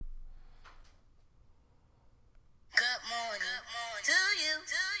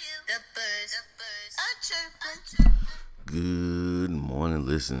Good morning,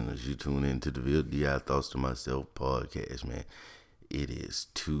 listeners. You tune into the VLDI Thoughts to Myself podcast, man. It is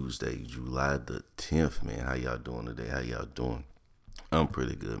Tuesday, July the 10th, man. How y'all doing today? How y'all doing? I'm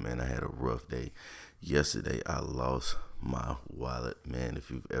pretty good, man. I had a rough day. Yesterday, I lost my wallet, man.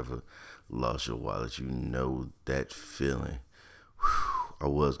 If you've ever lost your wallet, you know that feeling. I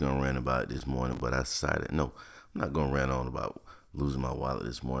was going to rant about it this morning, but I decided, no, I'm not going to rant on about losing my wallet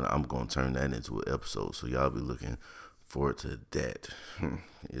this morning. I'm going to turn that into an episode, so y'all be looking forward to that.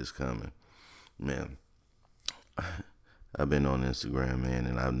 It's coming. Man, I've been on Instagram, man,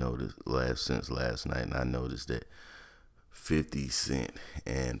 and I've noticed since last night, and I noticed that 50 Cent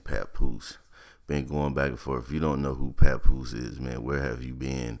and Papoose been going back and forth. If you don't know who Papoose is, man, where have you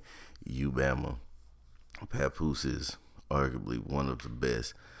been, you Bama? Papoose is arguably one of the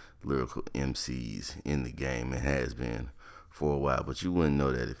best lyrical MCs in the game and has been for a while. But you wouldn't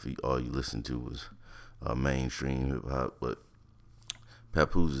know that if all you listen to was mainstream hip hop. But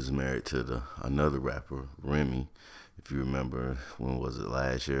Papoose is married to another rapper, Remy. If you remember, when was it,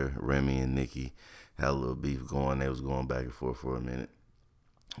 last year? Remy and Nicki had a little beef going. They was going back and forth for a minute.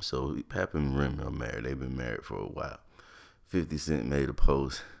 So Pap and Remy are married. They've been married for a while. 50 Cent made a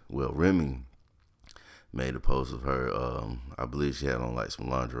post. Well, Remy made a post of her. I believe she had on like some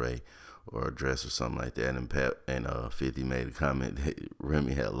lingerie or a dress or something like that. And Pap and 50 made a comment that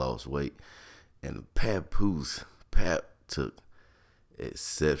Remy had lost weight. And Pap took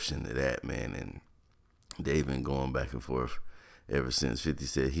exception to that, man. And they've been going back and forth ever since. 50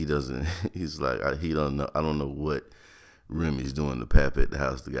 said he doesn't, he's like, he don't know, I don't know what Remy's doing to Pap at the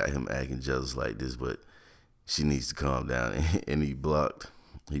house that got him acting jealous like this, but she needs to calm down. And he blocked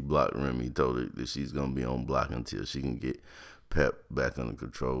Remy. He told her that she's going to be on block until she can get Pap back under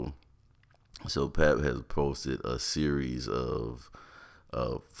control. So Pap has posted a series of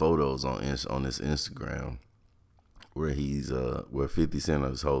photos on his Instagram where where 50 Cent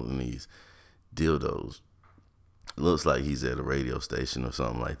is holding these dildos. It looks like he's at a radio station or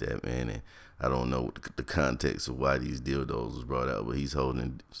something like that, man. And I don't know the context of why these dildos was brought out, but he's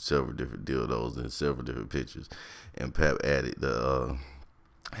holding several different dildos in several different pictures. And Pap added the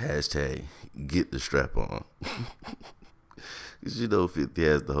hashtag get the strap on. Because, 50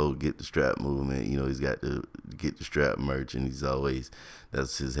 has the whole get the strap movement. He's got the get the strap merch, and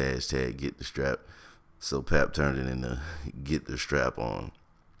that's his hashtag, get the strap. So Pap turned it into get the strap on.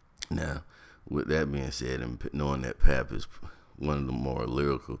 Now, with that being said, and knowing that Pap is one of the more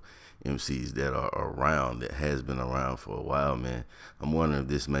lyrical MCs that are around, that has been around for a while, man, I'm wondering if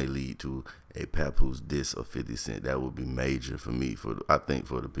this may lead to a Papoose diss of 50 Cent. That would be major for me, I think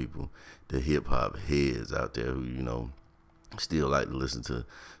for the people, the hip-hop heads out there who, still like to listen to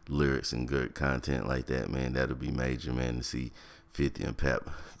lyrics and good content like that, man. That'll be major, man, to see 50 and Pap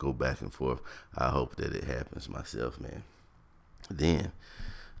go back and forth. I hope that it happens myself, man. Then,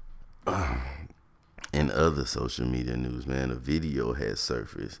 in other social media news, man, a video has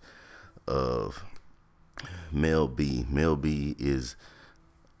surfaced of Mel B. Mel B is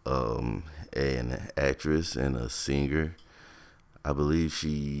an actress and a singer. I believe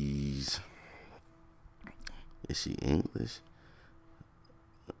is she English?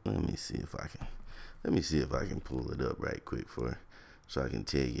 Let me see if I can pull it up right quick so I can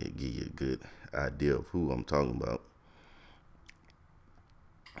give you a good idea of who I'm talking about.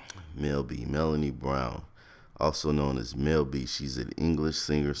 Mel B, Melanie Brown, also known as Mel B. She's an English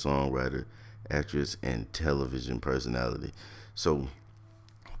singer, songwriter, actress, and television personality. So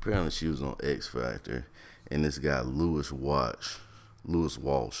apparently she was on X Factor, and this guy Lewis Walsh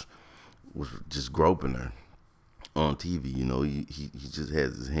was just groping her on TV. He just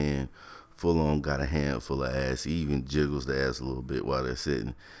has his hand full on, got a handful of ass. He even jiggles the ass a little bit while they're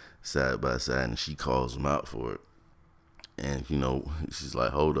sitting side by side, and she calls him out for it. And she's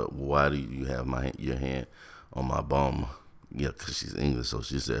like, "Hold up, why do you have your hand on my bum?" Yeah, because she's English, so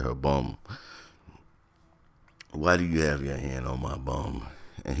she said her bum. "Why do you have your hand on my bum?"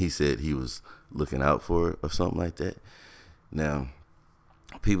 And he said he was looking out for it or something like that. Now,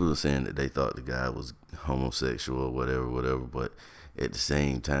 people are saying that they thought the guy was homosexual or whatever, but at the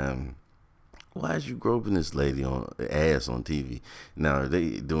same time, why is you groping this lady on ass on TV? Now, are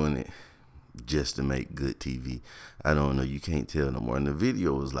they doing it just to make good TV? I don't know. You can't tell no more. And the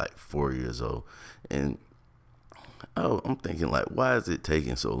video was like 4 years old. And I'm thinking, like, why is it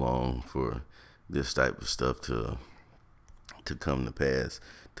taking so long for this type of stuff to come to pass,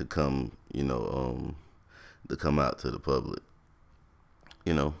 to come, to come out to the public?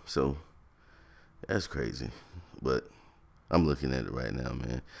 So that's crazy. But I'm looking at it right now,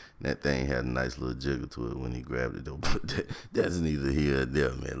 man. That thing had a nice little jiggle to it when he grabbed it, though. But that's neither here or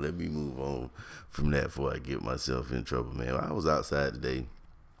there, man. Let me move on from that before I get myself in trouble, man. I was outside today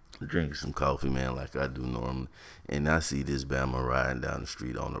drinking some coffee, man, like I do normally, and I see this Bama riding down the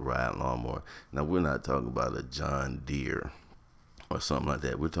street on a ride lawnmower. Now, we're not talking about a John Deere or something like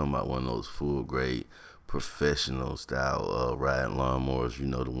that. We're talking about one of those full grade professional style riding lawnmowers. You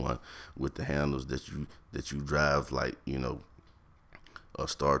know, the one with the handles that you drive like, you know, a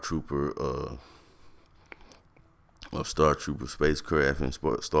Star Trooper spacecraft in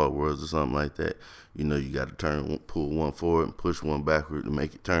Star Wars or something like that. You know, you got to pull one forward and push one backward to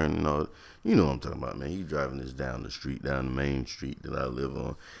make it turn and all. You know what I'm talking about, man. He driving this down the street, down the main street that I live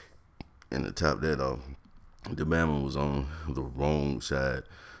on. And to top that off, the Bama was on the wrong side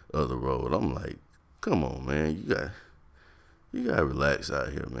of the road. I'm like, come on, man. You gotta relax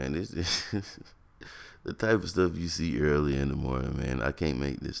out here, man. This the type of stuff you see early in the morning, man. I can't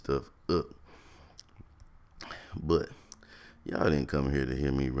make this stuff up. But y'all didn't come here to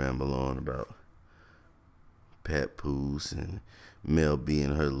hear me ramble on about Pat Poose and Mel B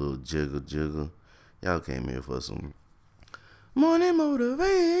and her little jiggle. Y'all came here for some morning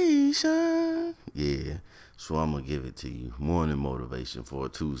motivation. Yeah, so I'm going to give it to you. Morning motivation for a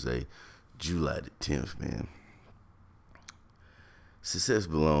Tuesday, July the 10th, man. Success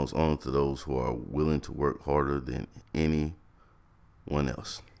belongs only to those who are willing to work harder than anyone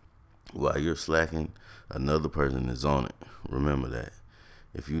else. While you're slacking, another person is on it. Remember that.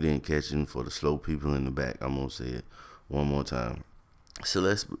 If you didn't catch it, for the slow people in the back, I'm going to say it one more time.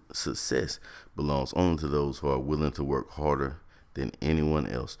 Success belongs only to those who are willing to work harder than anyone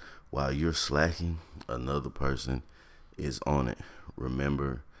else. While you're slacking, another person is on it.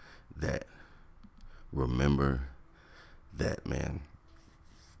 Remember that. Remember that, man.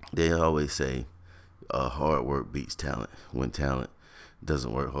 They always say hard work beats talent when talent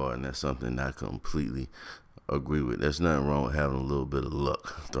doesn't work hard, and that's something I completely agree with. There's nothing wrong with having a little bit of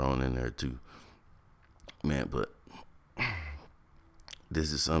luck thrown in there too, man. But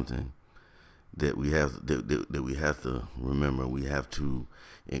this is something that we have that we have to remember. We have to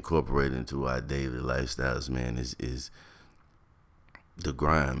incorporate into our daily lifestyles, man. Is the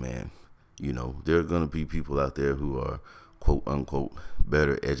grind, man. You know, there are gonna be people out there who are quote unquote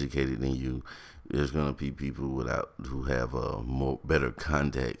better educated than you. There's gonna be people who have better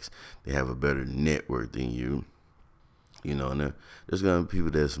contacts. They have a better network than you. You know, and there's gonna be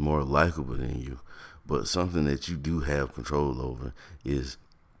people that's more likable than you. But something that you do have control over is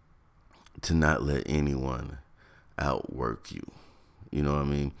to not let anyone outwork you. You know what I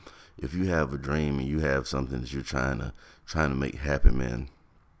mean? If you have a dream and you have something that you're trying to make happen, man,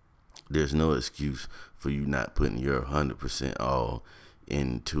 there's no excuse for you not putting your 100% all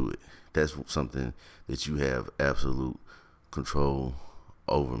into it. That's something that you have absolute control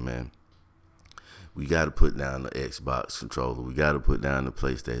over, man. We got to put down the Xbox controller. We got to put down the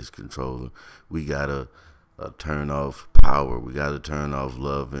PlayStation controller. We got to turn off power. We got to turn off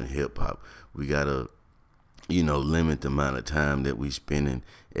love and hip hop. We got to, limit the amount of time that we spending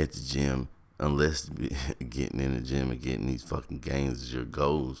at the gym, unless getting in the gym and getting these fucking gains is your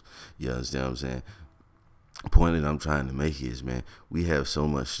goals. You understand what I'm saying? The point that I'm trying to make is, man, we have so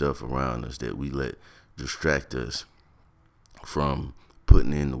much stuff around us that we let distract us from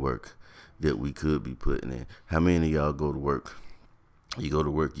putting in the work that we could be putting in. How many of y'all go to work? You go to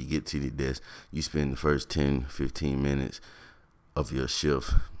work, you get to the desk, you spend the first 10, 15 minutes of your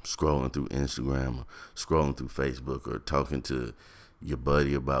shift scrolling through Instagram or scrolling through Facebook or talking to your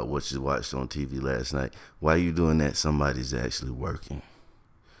buddy about what you watched on TV last night. While you doing that, somebody's actually working.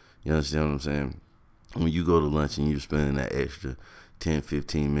 You understand what I'm saying? When you go to lunch and you're spending that extra 10,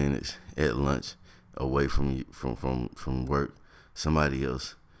 15 minutes at lunch away from work, somebody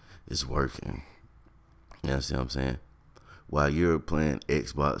else is working. You understand what I'm saying? While you're playing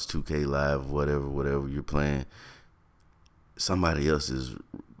Xbox, 2K Live, whatever you're playing, somebody else is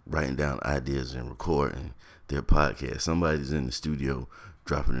writing down ideas and recording their podcast. Somebody's in the studio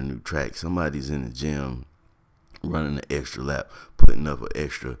dropping a new track. Somebody's in the gym running an extra lap, putting up an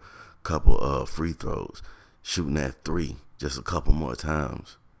extra couple of free throws, shooting at 3 just a couple more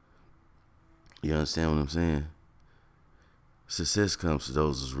times. You understand what I'm saying? Success comes to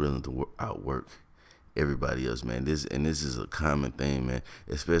those who's willing to outwork everybody else, man. This is a common thing, man.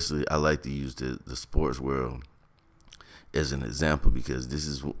 Especially, I like to use the sports world as an example because this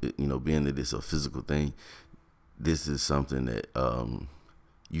is, being that it's a physical thing, this is something that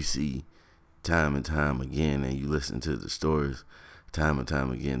you see time and time again, and you listen to the stories time and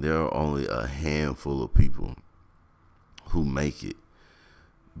time again. There are only a handful of people who make it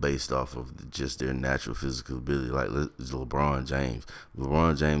based off of just their natural physical ability. Like LeBron James.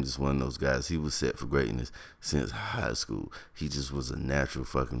 LeBron James is one of those guys. He was set for greatness since high school. He just was a natural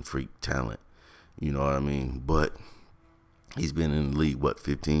fucking freak talent. You know what I mean? But he's been in the league,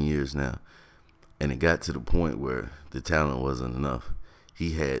 15 years now? And it got to the point where the talent wasn't enough.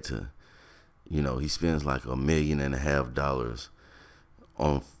 He had to, he spends like $1.5 million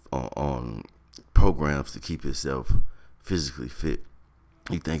on programs to keep himself physically fit.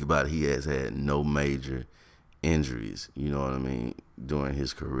 You think about it, he has had no major injuries, you know what I mean, during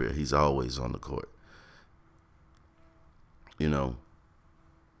his career. He's always on the court.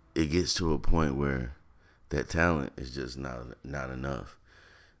 It gets to a point where that talent is just not enough.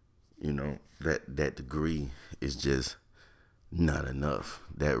 That degree is just not enough.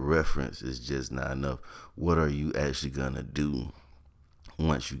 That reference is just not enough. What are you actually gonna do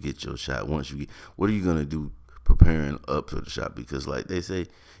once you get your shot? What are you gonna do preparing up to the shot? Because like they say,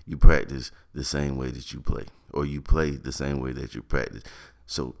 you practice the same way that you play, or you play the same way that you practice.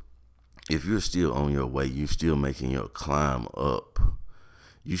 So if you're still on your way, you're still making your climb up,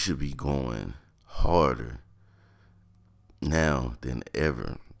 you should be going harder now than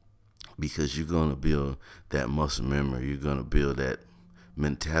ever, because you're going to build that muscle memory. You're going to build that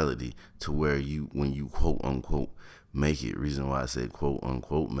mentality to where when you quote unquote make it. Reason why I say quote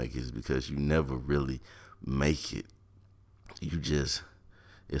unquote make it is because you never really make it.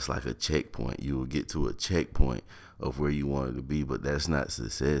 It's like a checkpoint. You will get to a checkpoint of where you wanted to be, but that's not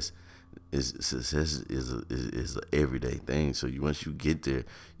success. Success is an everyday thing. So once you get there,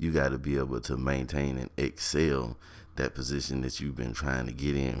 you got to be able to maintain and excel that position that you've been trying to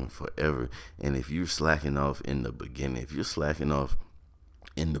get in forever. And if you're slacking off in the beginning, if you're slacking off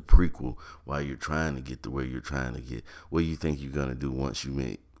in the prequel while you're trying to get to where you're trying to get, what do you think you're gonna do once you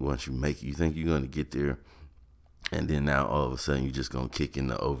make it? You think you're gonna get there, and then now all of a sudden you're just gonna kick in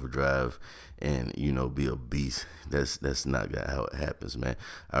the overdrive and be a beast? That's not how it happens, man.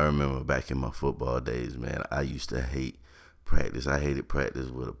 I remember back in my football days, man, I used to hate practice. I hated practice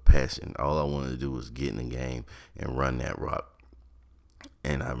with a passion. All I wanted to do was get in the game and run that rock.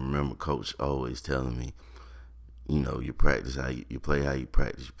 And I remember coach always telling me, you practice how you play, how you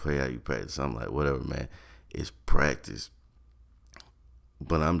practice, you play how you practice. I'm like, whatever, man, it's practice.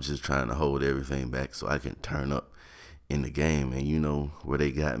 But I'm just trying to hold everything back so I can turn up in the game. And where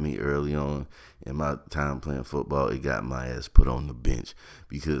they got me early on in my time playing football, it got my ass put on the bench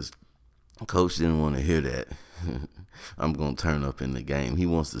because coach didn't want to hear that. I'm going to turn up in the game. He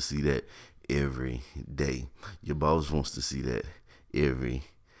wants to see that every day. Your boss wants to see that every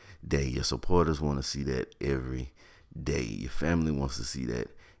day. Your supporters want to see that every day. Your family wants to see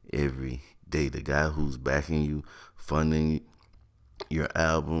that every day. The guy who's backing you, funding your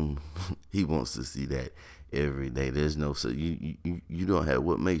album, he wants to see that every day. There's no, so you don't have,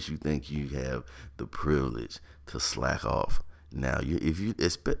 what makes you think you have the privilege to slack off? Now, if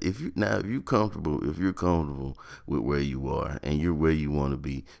you're comfortable with where you are and you're where you want to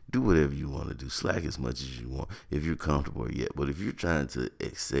be, do whatever you want to do. Slack as much as you want if you're comfortable yet. But if you're trying to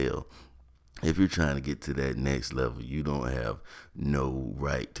excel, if you're trying to get to that next level, you don't have no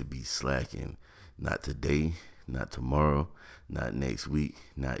right to be slacking. Not today, not tomorrow, not next week,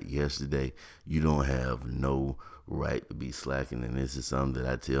 not yesterday. You don't have no right to be slacking. And this is something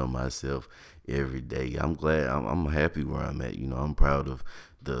that I tell myself every day. I'm glad, I'm happy where I'm at. I'm proud of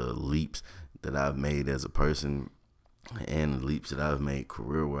the leaps that I've made as a person and the leaps that I've made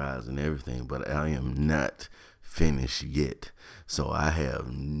career-wise and everything, but I am not finished yet. So I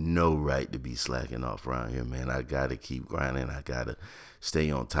have no right to be slacking off around here, man. I gotta keep grinding. I gotta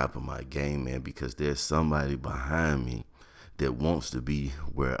stay on top of my game, man, because there's somebody behind me that wants to be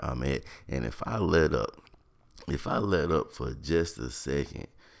where I'm at. And if I let up for just a second,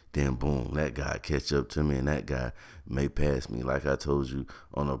 then boom, that guy catch up to me and that guy may pass me. Like I told you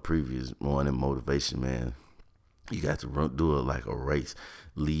on a previous morning motivation, man, you got to do it like a race.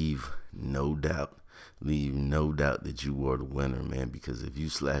 Leave no doubt that you are the winner, man, because if you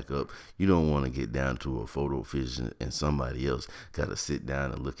slack up, you don't want to get down to a photo finish and somebody else got to sit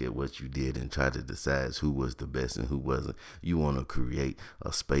down and look at what you did and try to decide who was the best and who wasn't. You want to create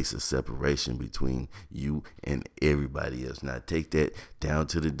a space of separation between you and everybody else. Now take that down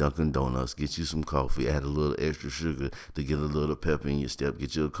to the Dunkin' Donuts, get you some coffee, add a little extra sugar to get a little pep in your step,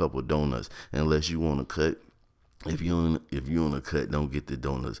 get you a couple donuts, unless you want to cut. If you on a cut, don't get the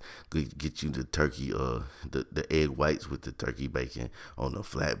donuts. Get you the turkey, the egg whites with the turkey bacon on the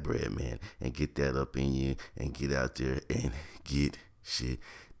flatbread, man, and get that up in you and get out there and get shit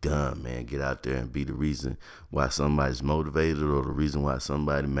done, man. Get out there and be the reason why somebody's motivated or the reason why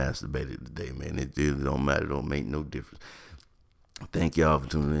somebody masturbated today, man. It don't matter. Don't make no difference. Thank y'all for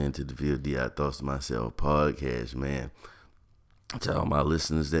tuning in to the VLDI Thoughts to Myself podcast, man. To all my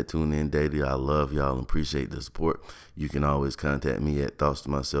listeners that tune in daily, I love y'all and appreciate the support. You can always contact me at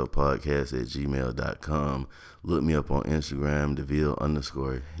thoughtstomyselfpodcast@gmail.com. Look me up on Instagram,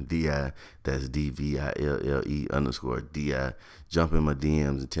 DeVille_DI. That's DVILLE_DI. Jump in my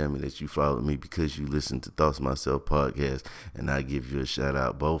DMs and tell me that you followed me because you listen to Thoughts to Myself podcast, and I give you a shout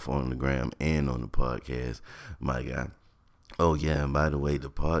out both on the gram and on the podcast, my guy. Oh yeah, and by the way, the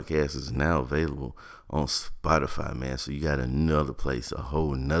podcast is now available on Spotify, man. So you got another place, a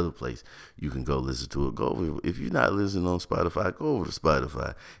whole another place you can go listen to it. Go over, if you're not listening on Spotify, go over to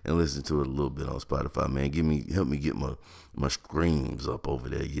Spotify and listen to it a little bit on Spotify, man. Help me get my streams up over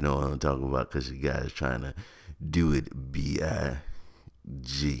there. You know what I'm talking about? Because you guys trying to do it BIG.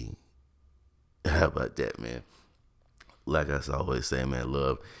 How about that, man? Like I always say, man,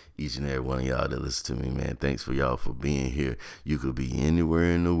 love each and every one of y'all that listen to me, man. Thanks for y'all for being here. You could be anywhere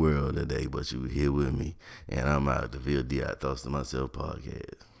in the world today, but you here with me. And I'm out. The VLDI Thoughts to Myself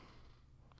podcast.